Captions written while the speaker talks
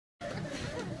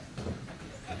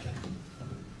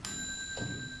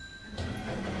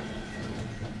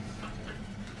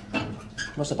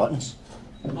What's the buttons?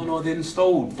 Oh no, they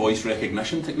installed voice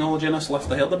recognition technology in this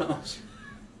lift. I heard about this.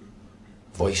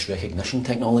 Voice recognition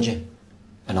technology?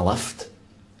 In a lift?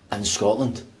 In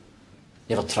Scotland?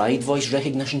 You ever tried voice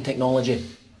recognition technology?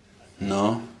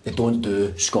 No. They don't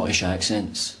do Scottish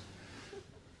accents.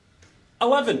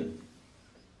 11.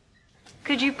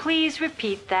 Could you please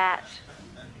repeat that?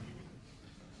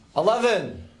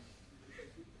 11.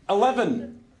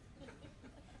 11.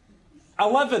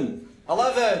 11.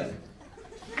 11.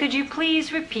 Could you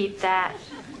please repeat that?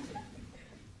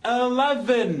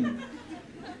 11.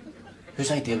 Whose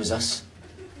idea was this?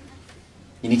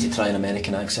 You need to try an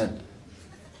American accent.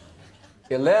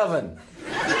 11.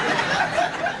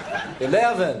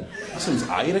 11. That sounds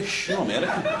Irish, not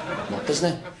American. Not,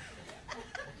 doesn't it?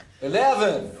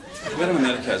 11. Where in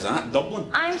America is that? Dublin?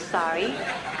 I'm sorry.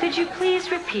 Could you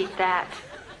please repeat that?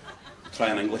 Try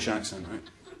an English accent, right?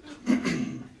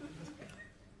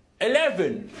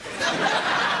 11.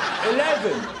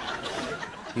 11.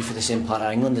 You for the same part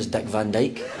of England as Dick Van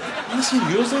Dyke? Listen,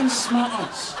 yours then, smart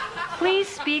ass. Please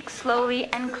speak slowly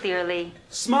and clearly.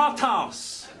 Smart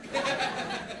ass.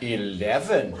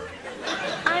 11.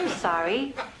 I'm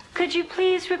sorry. Could you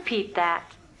please repeat that?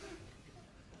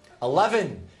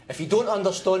 11. If you don't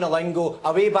understand the lingo,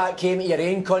 away back home to your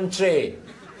own country.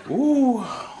 Ooh,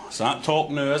 is that talk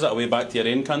now, is it? Away back to your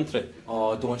own country?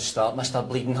 Oh, don't start, Mr.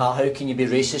 Bleeding Heart. How can you be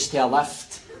racist to a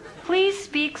lift? Please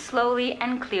speak slowly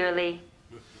and clearly.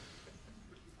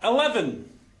 11.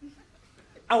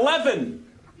 11.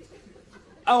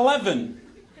 11.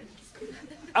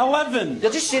 11.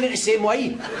 You're just saying it the same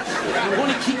way. I'm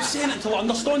going to keep saying it until I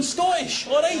understand Scottish,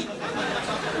 alright?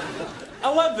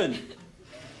 11.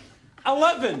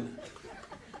 11.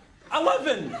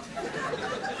 11. 11.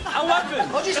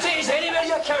 I'll just take us anywhere,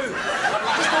 you cow.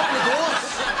 Just open the doors.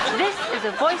 This is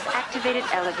a voice-activated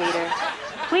elevator.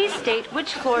 Please state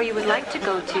which floor you would like to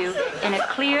go to in a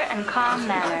clear and calm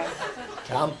manner.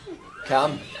 Calm.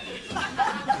 Calm.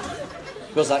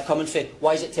 Where's that coming from?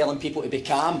 Why is it telling people to be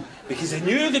calm? Because they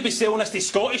knew they'd be selling this to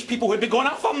Scottish people who'd be going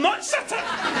up for nut sitting.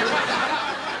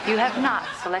 You have not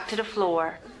selected a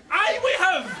floor. Aye, we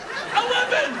have!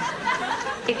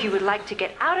 11! If you would like to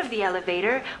get out of the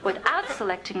elevator without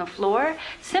selecting a floor,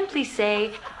 simply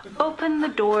say, "Open the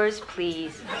doors,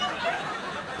 please."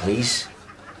 Please?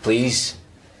 Please?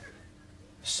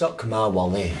 Suck my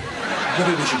wally.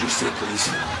 Maybe we should just say please.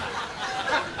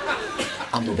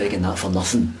 I'm not begging that for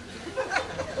nothing.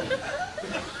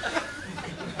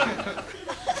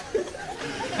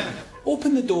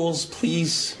 Open the doors,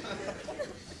 please.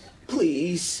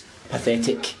 Please.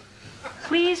 Pathetic.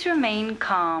 Please remain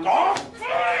calm. Oh,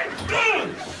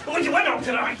 what you went up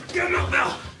to that? Get him up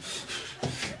there.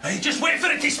 Hey, just wait for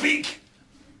it to speak.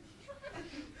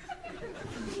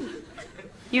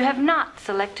 You have not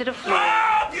selected a floor.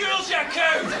 Ah, mules, you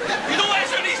cow! You don't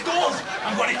answer these doors.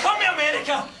 I'm going to come to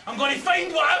America. I'm going to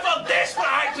find whatever desperate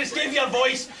actress gave you a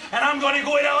voice, and I'm going to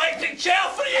go in an electric chair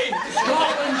for you.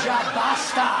 Scotland, you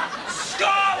bastard!